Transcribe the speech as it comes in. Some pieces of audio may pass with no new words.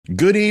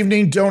Good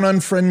evening, Don't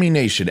Unfriend Me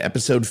Nation,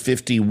 episode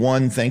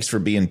 51. Thanks for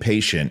being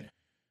patient.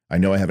 I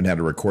know I haven't had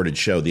a recorded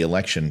show. The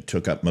election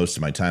took up most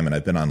of my time, and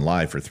I've been on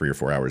live for 3 or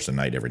 4 hours a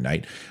night every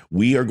night.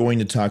 We are going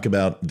to talk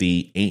about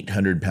the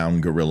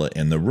 800-pound gorilla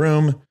in the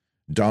room,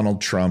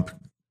 Donald Trump,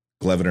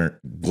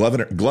 Governor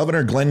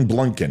Glenn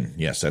Bluntkin.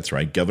 Yes, that's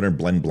right, Governor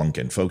Glenn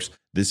Bluntkin. Folks,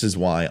 this is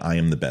why I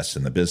am the best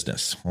in the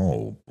business.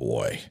 Oh,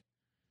 boy.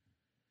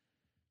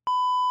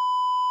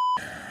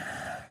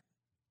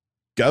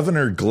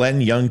 Governor Glenn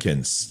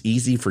Youngkin,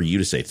 easy for you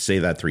to say. Say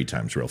that 3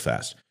 times real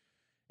fast.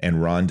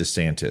 And Ron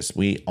DeSantis.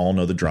 We all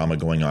know the drama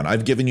going on.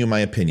 I've given you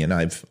my opinion.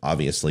 I've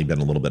obviously been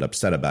a little bit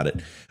upset about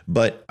it.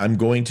 But I'm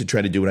going to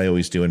try to do what I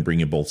always do and bring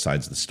you both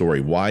sides of the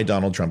story. Why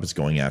Donald Trump is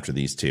going after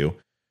these two.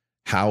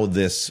 How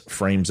this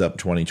frames up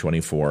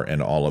 2024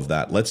 and all of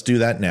that. Let's do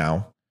that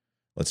now.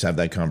 Let's have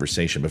that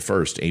conversation. But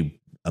first, a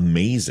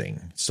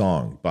amazing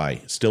song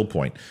by Still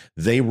Point.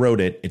 They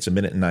wrote it. It's 1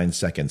 minute and 9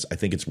 seconds. I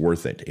think it's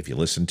worth it if you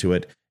listen to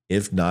it.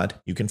 If not,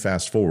 you can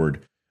fast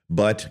forward,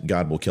 but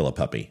God will kill a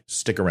puppy.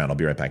 Stick around. I'll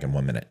be right back in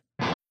 1 minute.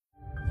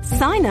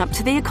 Sign up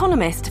to The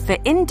Economist for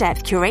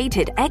in-depth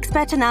curated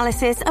expert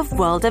analysis of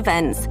world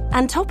events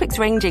and topics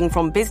ranging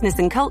from business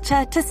and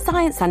culture to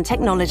science and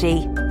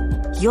technology.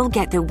 You'll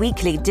get the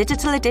weekly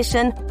digital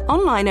edition,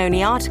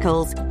 online-only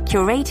articles,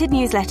 curated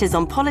newsletters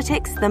on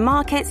politics, the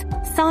markets,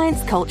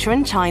 science, culture,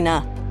 and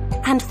China,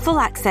 and full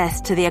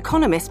access to The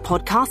Economist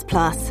Podcast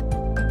Plus.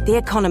 The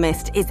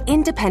Economist is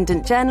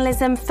independent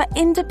journalism for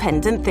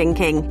independent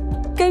thinking.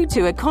 Go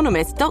to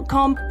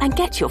economist.com and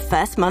get your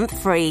first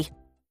month free.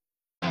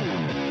 Do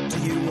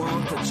you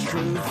want the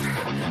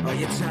truth? Are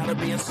you tired of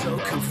being so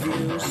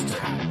confused?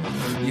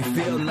 You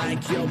feel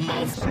like you're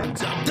more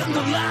fucked up than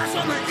the lies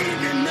on the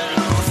evening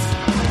news?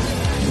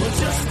 Well,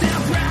 just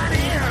step right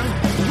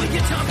in. We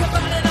can talk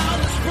about it all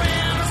as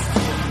friends.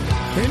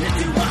 And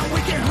if you want,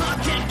 we can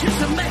hug and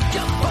kiss and make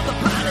up for the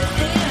party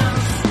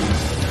ends.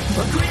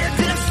 Agree or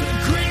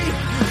disagree,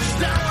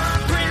 don't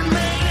unfriend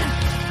me.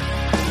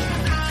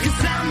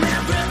 'Cause I'm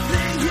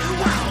everything you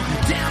want,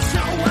 damn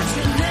so what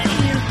you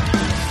need.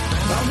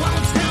 I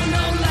won't tell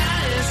no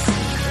lies,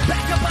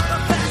 back up all the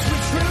facts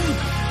with truth.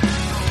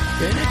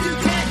 And if you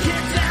can't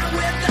get down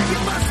with that, you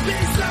must be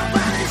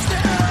somebody's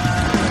dog.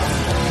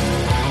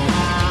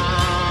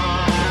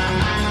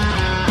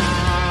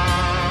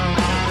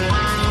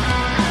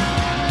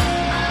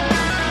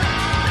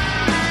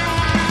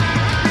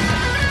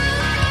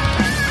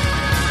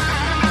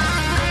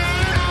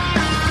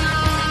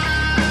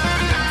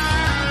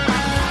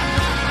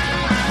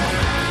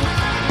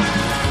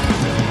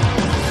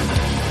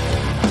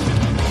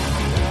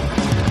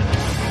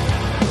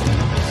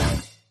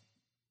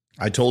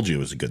 I told you it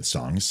was a good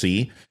song.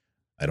 See,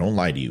 I don't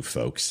lie to you,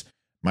 folks.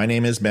 My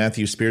name is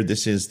Matthew Spear.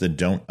 This is the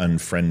Don't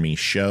Unfriend Me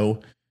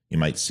show. You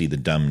might see the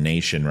Dumb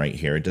Nation right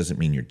here. It doesn't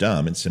mean you're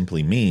dumb. It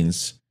simply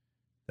means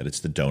that it's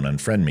the Don't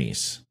Unfriend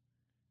Me's.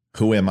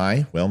 Who am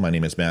I? Well, my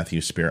name is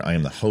Matthew Spear. I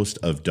am the host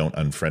of Don't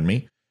Unfriend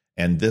Me.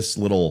 And this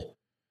little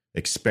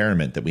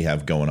experiment that we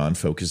have going on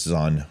focuses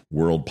on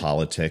world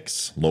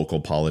politics,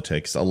 local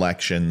politics,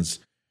 elections,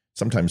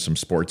 sometimes some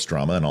sports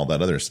drama and all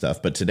that other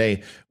stuff. But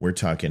today we're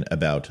talking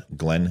about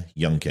Glenn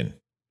Youngkin.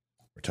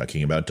 We're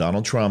talking about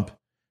Donald Trump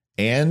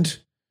and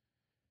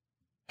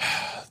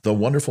the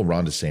wonderful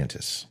Ron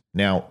DeSantis.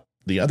 Now,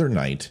 the other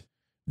night,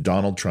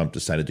 Donald Trump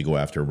decided to go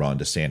after Ron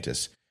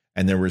DeSantis.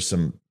 And there were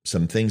some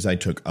things I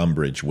took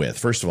umbrage with.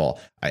 First of all,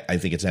 I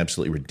think it's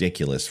absolutely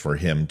ridiculous for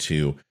him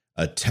to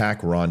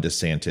attack Ron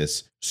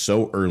DeSantis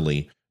so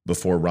early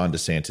before Ron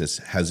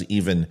DeSantis has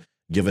even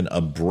given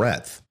a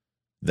breath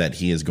that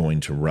he is going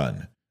to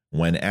run.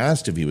 When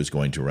asked if he was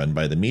going to run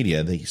by the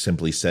media, they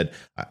simply said,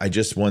 I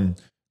just won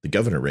the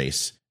governor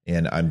race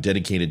and I'm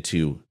dedicated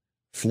to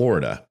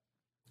Florida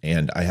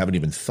and I haven't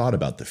even thought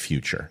about the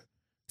future.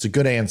 It's a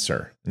good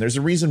answer. And there's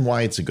a reason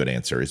why it's a good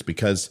answer is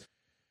because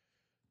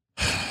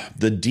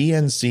the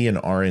DNC and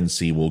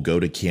RNC will go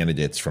to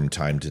candidates from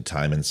time to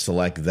time and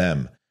select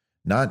them,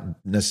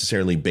 not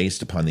necessarily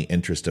based upon the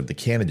interest of the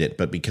candidate,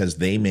 but because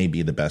they may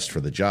be the best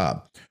for the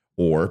job.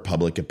 Or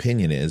public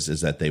opinion is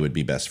that they would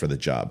be best for the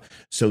job.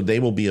 So they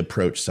will be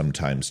approached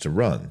sometimes to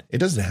run. It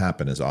doesn't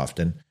happen as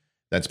often.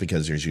 That's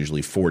because there's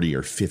usually 40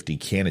 or 50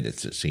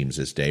 candidates, it seems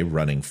this day,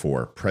 running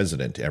for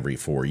president every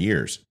 4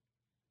 years.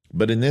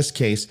 But in this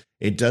case,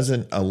 it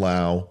doesn't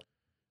allow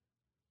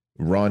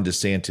Ron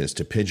DeSantis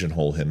to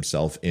pigeonhole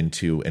himself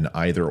into an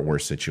either-or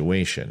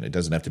situation. It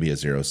doesn't have to be a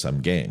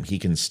zero-sum game. He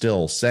can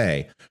still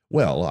say,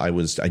 well, I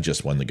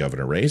just won the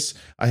governor race.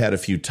 I had a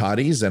few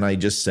toddies, and I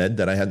just said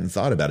that I hadn't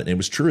thought about it. And it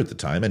was true at the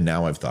time, and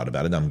now I've thought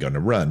about it, and I'm going to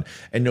run.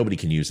 And nobody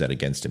can use that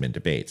against him in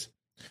debates.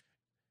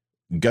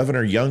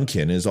 Governor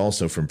Youngkin is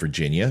also from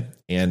Virginia,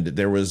 and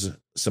there was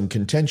some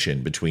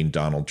contention between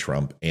Donald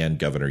Trump and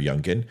Governor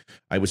Youngkin.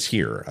 I was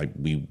here.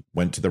 We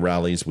went to the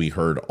rallies. We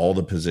heard all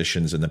the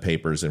positions in the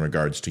papers in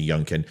regards to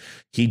Youngkin.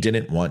 He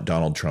didn't want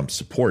Donald Trump's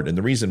support, and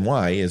the reason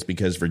why is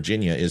because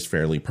Virginia is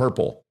fairly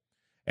purple.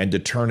 And to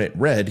turn it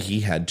red,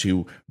 he had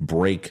to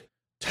break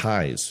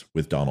ties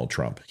with Donald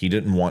Trump. He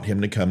didn't want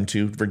him to come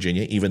to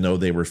Virginia, even though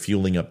they were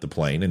fueling up the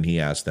plane, and he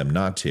asked them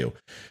not to.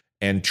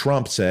 And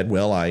Trump said,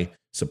 well, I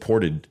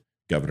supported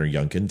Governor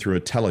Youngkin through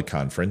a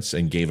teleconference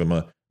and gave him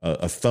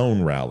a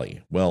phone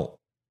rally. Well,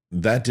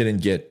 that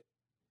didn't get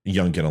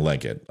Youngkin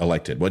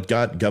elected. What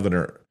got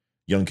Governor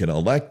Youngkin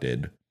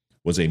elected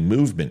was a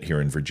movement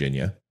here in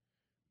Virginia,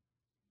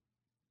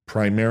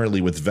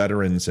 primarily with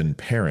veterans and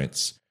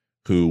parents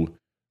who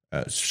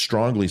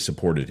strongly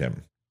supported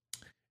him.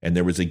 And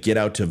there was a get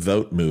out to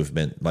vote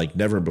movement like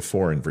never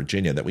before in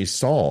Virginia that we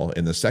saw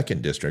in the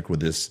 2nd district with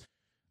this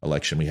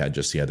election we had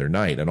just the other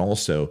night. And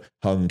also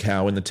Hung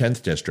Cao in the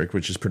 10th district,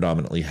 which is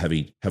predominantly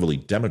heavily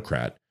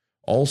Democrat,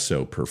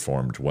 also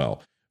performed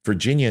well.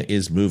 Virginia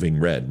is moving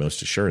red,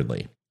 most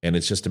assuredly. And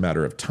it's just a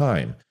matter of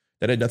time.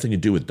 That had nothing to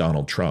do with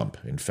Donald Trump.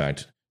 In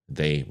fact,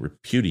 they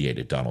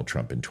repudiated Donald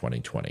Trump in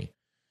 2020.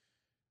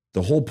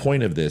 The whole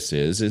point of this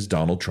is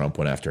Donald Trump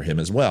went after him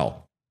as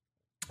well.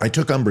 I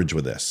took umbrage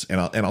with this, and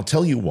I'll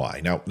tell you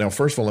why. Now,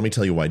 first of all, let me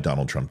tell you why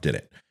Donald Trump did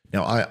it.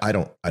 Now, I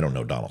don't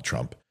know Donald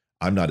Trump.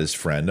 I'm not his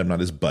friend. I'm not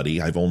his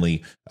buddy. I've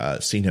only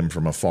seen him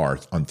from afar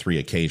on 3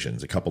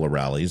 occasions, a couple of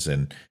rallies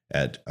and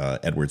at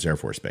Edwards Air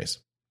Force Base.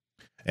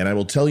 And I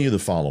will tell you the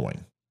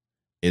following,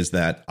 is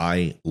that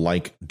I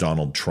like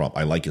Donald Trump.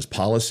 I like his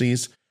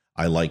policies.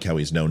 I like how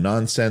he's no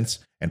nonsense.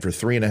 And for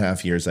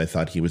 3.5 years, I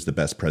thought he was the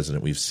best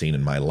president we've seen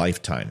in my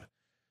lifetime.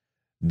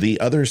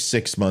 The other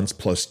 6 months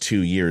plus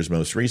 2 years,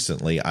 most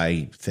recently,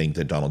 I think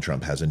that Donald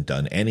Trump hasn't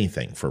done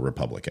anything for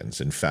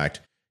Republicans. In fact,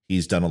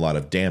 he's done a lot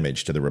of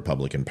damage to the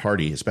Republican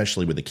Party,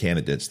 especially with the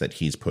candidates that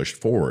he's pushed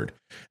forward.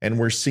 And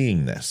we're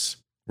seeing this.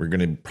 We're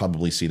going to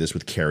probably see this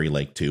with Kari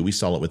Lake, too. We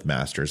saw it with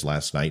Masters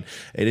last night.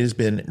 It has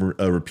been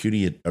a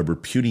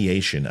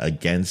repudiation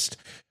against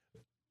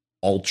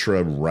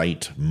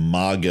ultra-right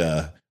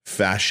MAGA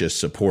fascist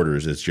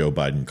supporters, as Joe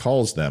Biden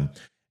calls them,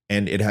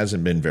 and it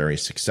hasn't been very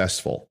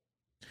successful.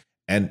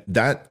 And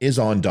that is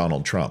on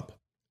Donald Trump.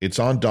 It's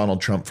on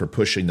Donald Trump for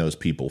pushing those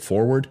people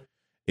forward.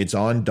 It's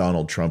on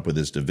Donald Trump with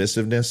his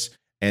divisiveness,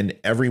 and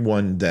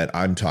everyone that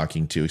I'm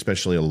talking to,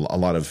 especially a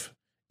lot of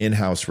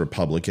in-house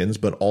Republicans,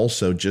 but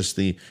also just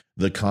the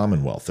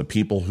Commonwealth, the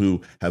people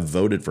who have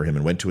voted for him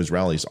and went to his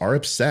rallies are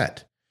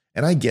upset.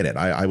 And I get it.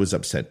 I was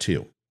upset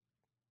too.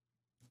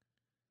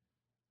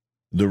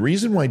 The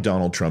reason why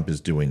Donald Trump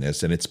is doing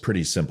this, and it's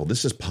pretty simple,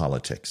 this is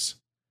politics.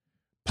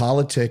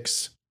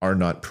 Politics are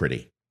not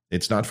pretty.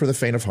 It's not for the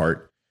faint of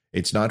heart.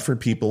 It's not for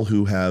people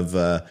who have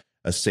a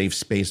safe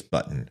space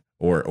button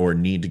or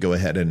need to go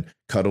ahead and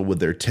cuddle with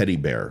their teddy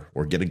bear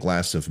or get a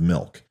glass of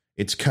milk.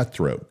 It's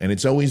cutthroat, and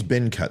it's always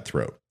been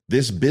cutthroat.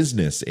 This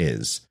business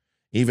is.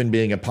 Even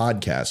being a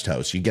podcast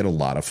host, you get a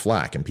lot of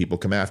flack and people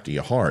come after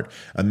you hard.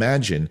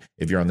 Imagine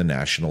if you're on the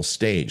national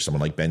stage, someone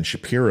like Ben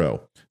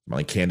Shapiro, someone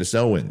like Candace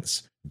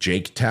Owens,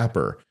 Jake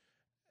Tapper.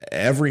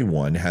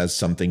 Everyone has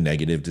something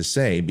negative to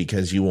say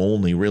because you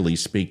only really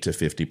speak to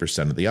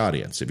 50% of the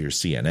audience. If you're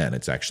CNN,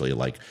 it's actually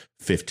like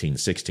 15,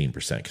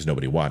 16% because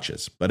nobody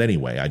watches. But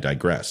anyway, I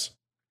digress.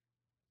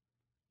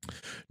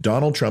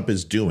 Donald Trump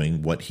is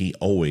doing what he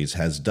always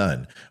has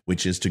done,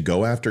 which is to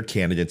go after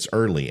candidates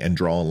early and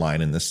draw a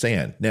line in the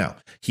sand. Now,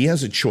 he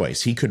has a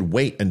choice. He could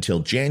wait until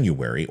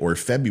January or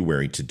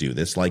February to do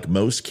this, like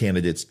most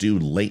candidates do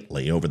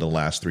lately over the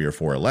last 3 or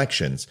 4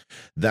 elections.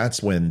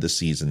 That's when the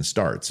season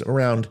starts,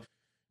 around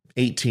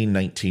 18,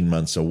 19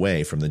 months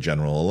away from the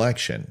general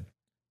election.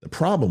 The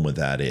problem with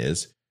that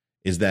is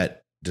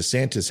that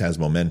DeSantis has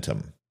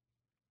momentum,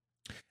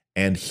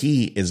 and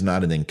he is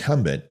not an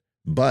incumbent,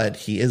 but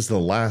he is the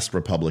last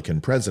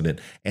Republican president,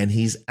 and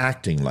he's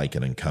acting like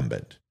an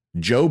incumbent.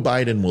 Joe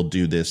Biden will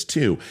do this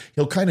too.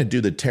 He'll kind of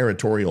do the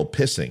territorial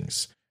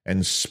pissings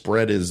and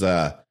spread his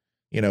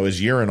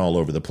urine all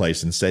over the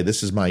place and say,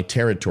 this is my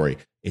territory.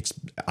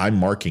 I'm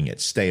marking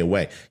it. Stay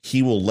away.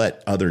 He will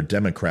let other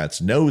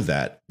Democrats know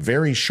that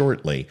very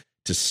shortly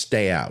to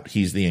stay out.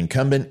 He's the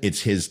incumbent.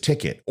 It's his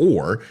ticket.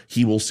 Or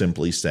he will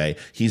simply say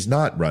he's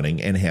not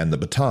running and hand the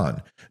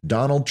baton.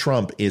 Donald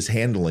Trump is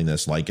handling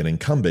this like an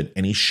incumbent,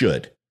 and he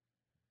should.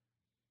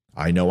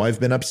 I know I've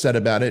been upset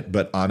about it,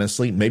 but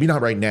honestly, maybe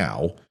not right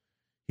now.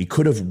 He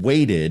could have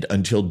waited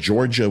until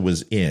Georgia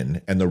was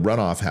in and the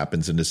runoff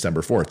happens in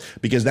December 4th,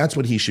 because that's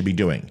what he should be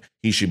doing.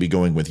 He should be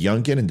going with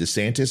Youngkin and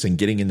DeSantis and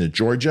getting into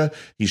Georgia.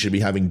 He should be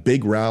having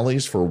big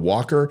rallies for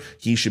Walker.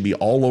 He should be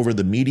all over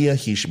the media.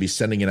 He should be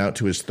sending it out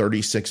to his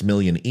 36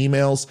 million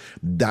emails.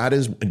 That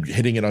is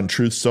hitting it on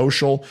Truth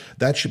Social.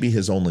 That should be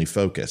his only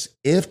focus.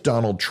 If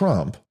Donald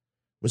Trump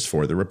was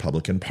for the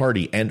Republican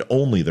Party and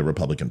only the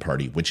Republican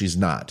Party, which he's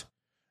not.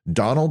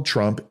 Donald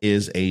Trump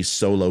is a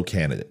solo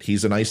candidate.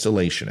 He's an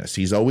isolationist.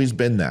 He's always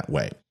been that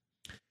way.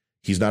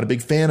 He's not a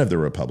big fan of the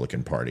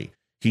Republican Party.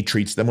 He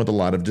treats them with a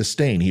lot of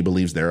disdain. He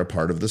believes they're a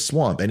part of the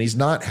swamp, and he's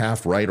not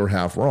half right or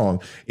half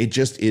wrong. It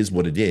just is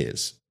what it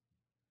is.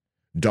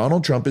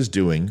 Donald Trump is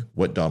doing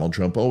what Donald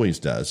Trump always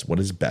does, what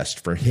is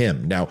best for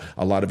him. Now,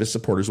 a lot of his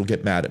supporters will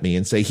get mad at me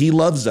and say, he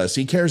loves us.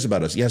 He cares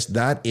about us. Yes,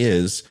 that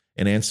is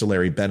an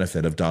ancillary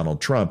benefit of Donald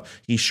Trump.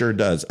 He sure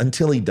does,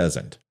 until he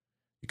doesn't.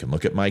 You can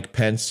look at Mike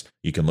Pence.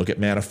 You can look at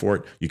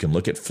Manafort. You can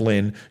look at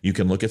Flynn. You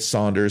can look at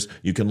Saunders.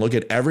 You can look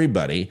at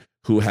everybody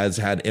who has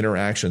had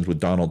interactions with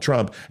Donald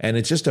Trump. And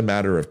it's just a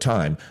matter of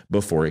time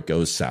before it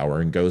goes sour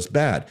and goes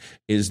bad.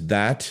 Is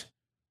that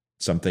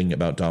something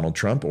about Donald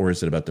Trump, or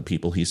is it about the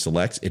people he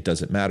selects? It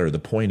doesn't matter. The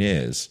point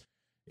is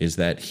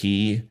that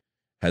he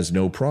has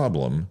no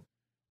problem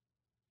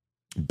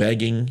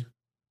begging,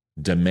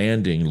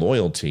 demanding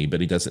loyalty,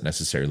 but he doesn't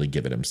necessarily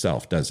give it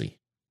himself, does he?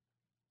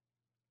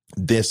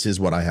 This is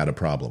what I had a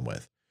problem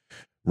with.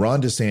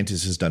 Ron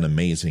DeSantis has done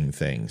amazing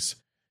things.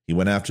 He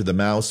went after the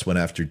mouse, went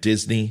after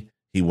Disney.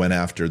 He went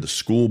after the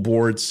school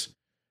boards.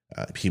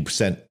 He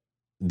sent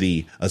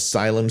the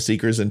asylum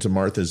seekers into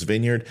Martha's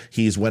Vineyard.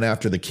 He's went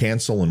after the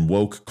cancel and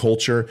woke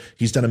culture.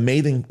 He's done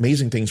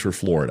amazing things for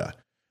Florida.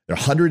 There are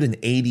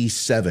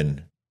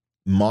 187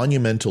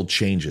 monumental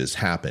changes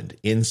happened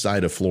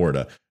inside of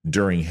Florida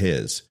during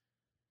his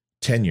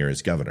tenure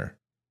as governor.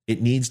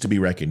 It needs to be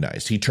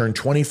recognized. He turned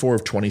 24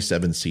 of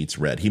 27 seats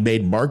red. He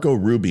made Marco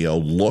Rubio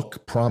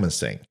look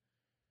promising.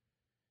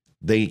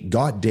 They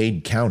got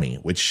Dade County,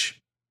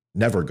 which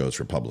never goes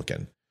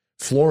Republican.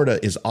 Florida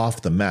is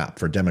off the map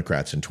for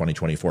Democrats in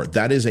 2024.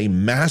 That is a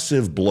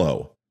massive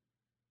blow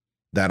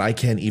that I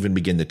can't even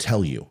begin to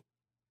tell you.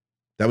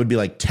 That would be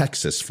like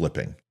Texas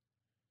flipping.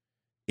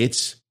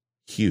 It's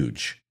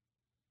huge.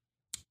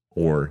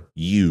 Or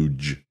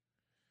huge.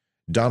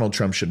 Donald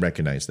Trump should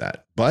recognize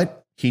that.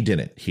 But he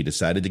didn't. He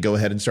decided to go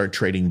ahead and start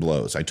trading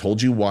blows. I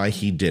told you why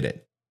he did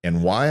it.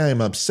 And why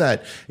I'm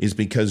upset is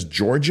because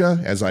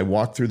Georgia, as I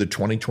walk through the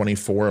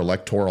 2024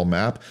 electoral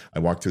map, I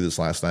walked through this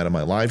last night on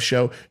my live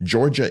show,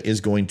 Georgia is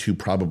going to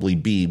probably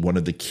be one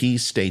of the key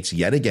states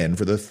yet again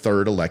for the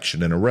third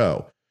election in a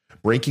row.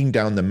 Breaking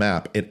down the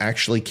map, it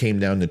actually came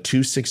down to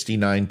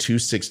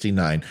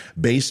 269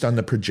 based on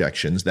the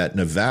projections that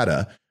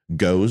Nevada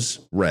goes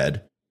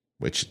red,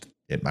 which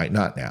it might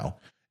not now,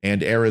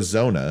 and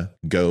Arizona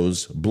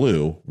goes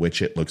blue,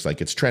 which it looks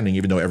like it's trending,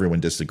 even though everyone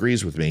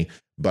disagrees with me.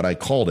 But I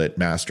called it.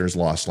 Masters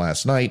lost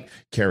last night.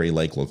 Kerry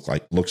Lake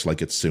looks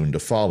like it's soon to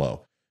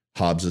follow.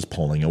 Hobbs is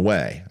pulling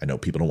away. I know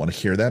people don't want to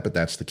hear that, but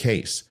that's the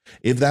case.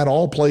 If that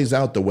all plays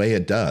out the way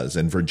it does,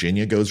 and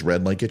Virginia goes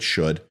red like it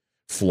should,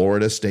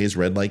 Florida stays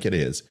red like it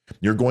is,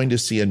 you're going to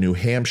see a New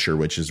Hampshire,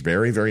 which is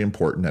very, very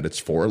important at its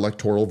 4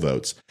 electoral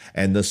votes,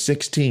 and the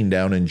 16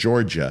 down in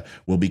Georgia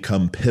will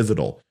become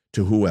pivotal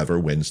to whoever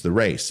wins the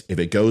race. If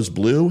it goes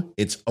blue,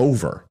 it's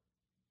over.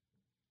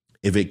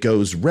 If it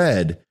goes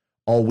red,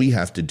 all we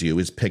have to do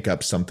is pick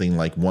up something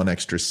like one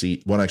extra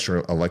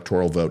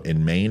electoral vote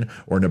in Maine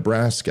or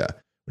Nebraska.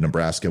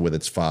 Nebraska with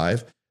its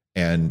 5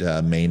 and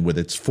Maine with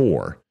its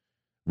 4,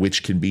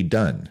 which can be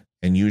done.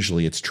 And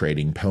usually it's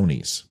trading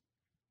ponies.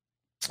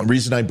 The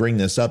reason I bring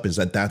this up is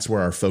that that's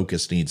where our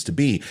focus needs to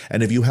be.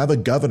 And if you have a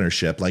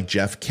governorship like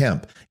Jeff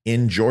Kemp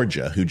in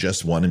Georgia, who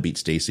just won and beat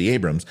Stacey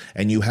Abrams,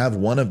 and you have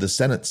one of the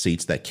Senate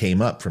seats that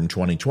came up from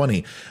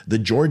 2020, the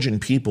Georgian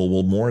people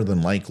will more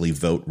than likely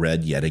vote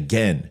red yet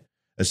again,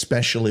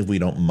 especially if we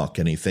don't muck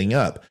anything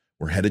up.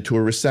 We're headed to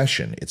a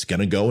recession. It's going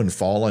to go and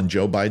fall on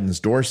Joe Biden's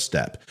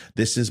doorstep.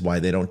 This is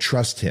why they don't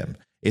trust him.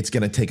 It's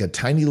going to take a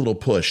tiny little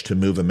push to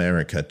move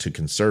America to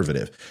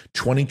conservative.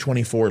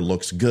 2024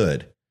 looks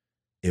good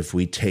if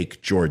we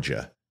take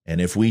Georgia. And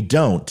if we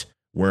don't,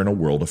 we're in a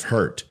world of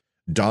hurt.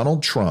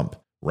 Donald Trump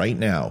right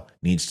now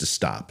needs to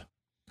stop.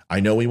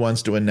 I know he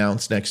wants to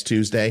announce next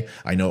Tuesday,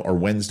 or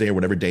Wednesday or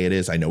whatever day it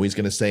is. I know he's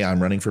going to say,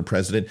 I'm running for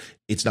president.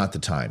 It's not the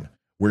time.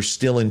 We're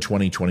still in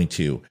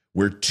 2022.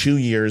 We're 2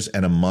 years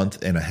and a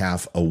month and a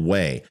half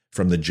away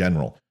from the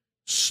general.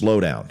 Slow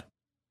down.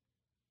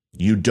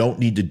 You don't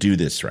need to do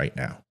this right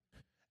now.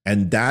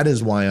 And that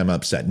is why I'm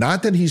upset.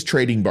 Not that he's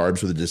trading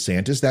barbs with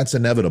DeSantis. That's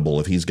inevitable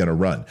if he's going to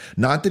run.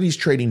 Not that he's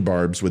trading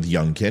barbs with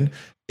Youngkin.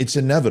 It's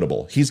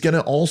inevitable. He's going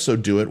to also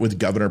do it with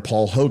Governor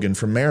Paul Hogan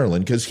from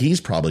Maryland, because he's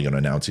probably going to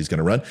announce he's going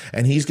to run,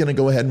 and he's going to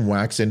go ahead and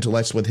wax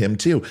intellects with him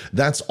too.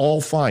 That's all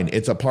fine.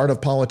 It's a part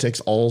of politics.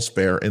 All's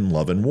fair in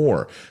love and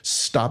war.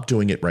 Stop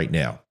doing it right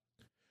now.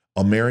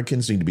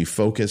 Americans need to be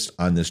focused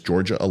on this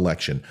Georgia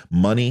election.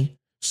 Money,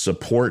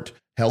 support,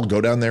 hell,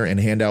 go down there and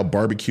hand out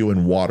barbecue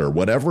and water,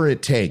 whatever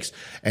it takes.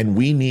 And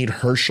we need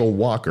Herschel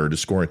Walker to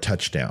score a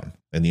touchdown.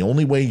 And the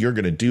only way you're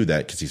going to do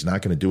that, because he's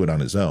not going to do it on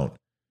his own,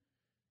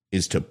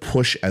 is to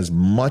push as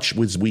much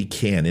as we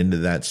can into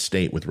that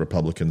state with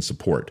Republican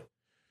support.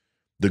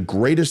 The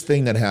greatest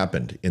thing that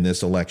happened in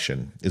this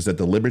election is that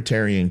the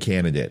Libertarian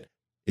candidate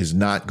is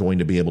not going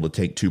to be able to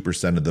take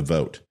 2% of the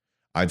vote.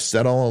 I've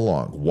said all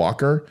along,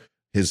 Walker,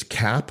 his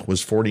cap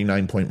was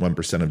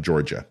 49.1% of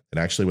Georgia. It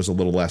actually was a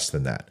little less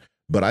than that.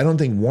 But I don't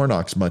think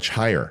Warnock's much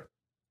higher.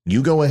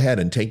 You go ahead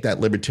and take that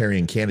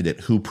Libertarian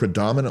candidate who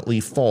predominantly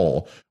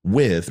fall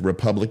with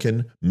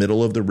Republican,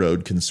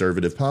 middle-of-the-road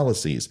conservative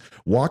policies.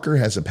 Walker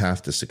has a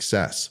path to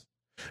success.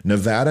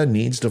 Nevada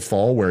needs to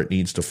fall where it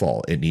needs to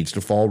fall. It needs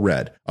to fall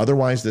red.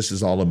 Otherwise, this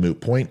is all a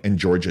moot point, and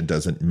Georgia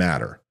doesn't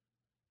matter.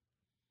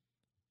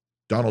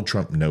 Donald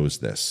Trump knows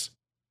this.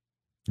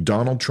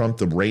 Donald Trump,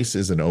 the race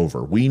isn't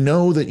over. We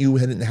know that you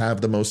didn't have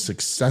the most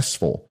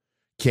successful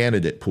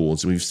candidate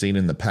pools we've seen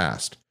in the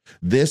past.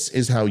 This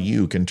is how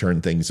you can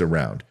turn things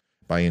around,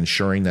 by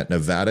ensuring that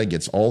Nevada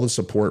gets all the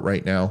support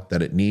right now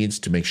that it needs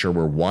to make sure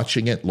we're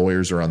watching it.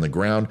 Lawyers are on the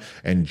ground,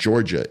 and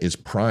Georgia is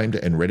primed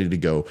and ready to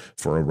go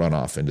for a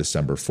runoff in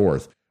December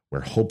 4th,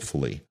 where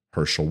hopefully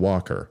Herschel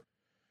Walker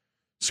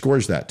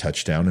scores that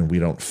touchdown and we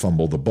don't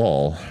fumble the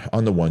ball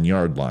on the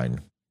 1-yard line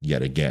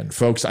yet again.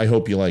 Folks, I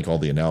hope you like all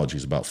the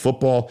analogies about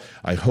football.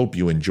 I hope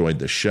you enjoyed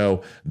the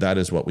show. That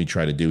is what we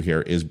try to do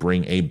here, is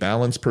bring a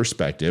balanced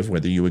perspective,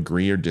 whether you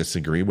agree or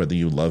disagree, whether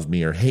you love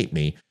me or hate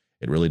me.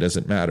 It really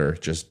doesn't matter.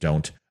 Just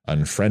don't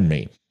unfriend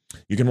me.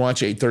 You can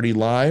watch 8:30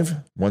 live.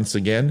 Once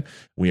again,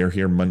 we are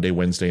here Monday,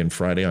 Wednesday, and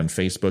Friday on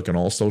Facebook and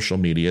all social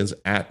medias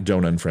at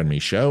Don't Unfriend Me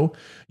Show.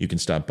 You can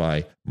stop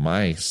by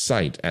my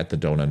site at the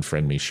Don't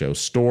Unfriend Me Show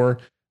store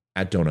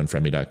at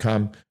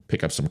don'tunfriendme.com.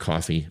 Pick up some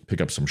coffee,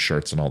 pick up some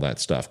shirts and all that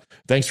stuff.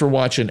 Thanks for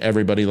watching,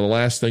 everybody. The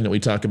last thing that we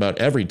talk about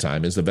every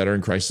time is the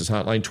Veteran Crisis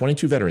Hotline.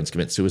 22 veterans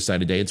commit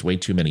suicide a day. It's way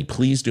too many.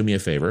 Please do me a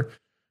favor.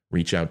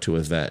 Reach out to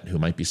a vet who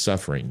might be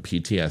suffering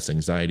PTS,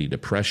 anxiety,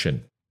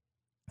 depression,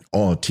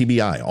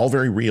 TBI, all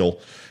very real,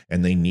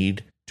 and they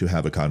need to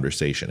have a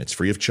conversation. It's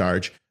free of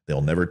charge.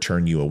 They'll never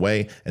turn you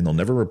away, and they'll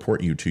never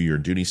report you to your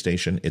duty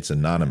station. It's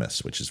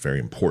anonymous, which is very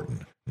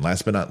important. And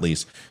last but not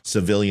least,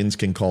 civilians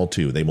can call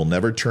too. They will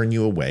never turn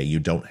you away. You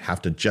don't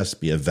have to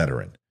just be a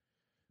veteran.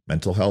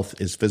 Mental health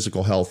is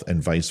physical health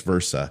and vice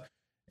versa,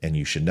 and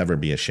you should never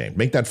be ashamed.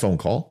 Make that phone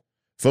call.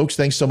 Folks,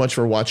 thanks so much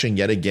for watching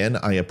yet again.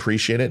 I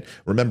appreciate it.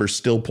 Remember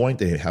Still Point,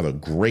 they have a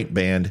great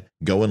band.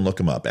 Go and look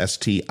them up,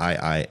 STIILPOINT.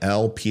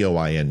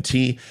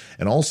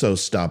 And also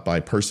stop by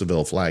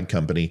Percival Flag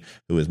Company,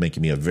 who is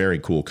making me a very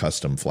cool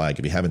custom flag.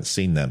 If you haven't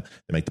seen them,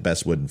 they make the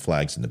best wooden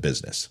flags in the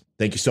business.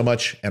 Thank you so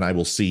much, and I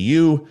will see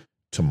you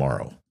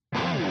tomorrow. Do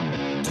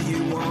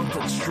you want the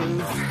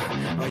truth?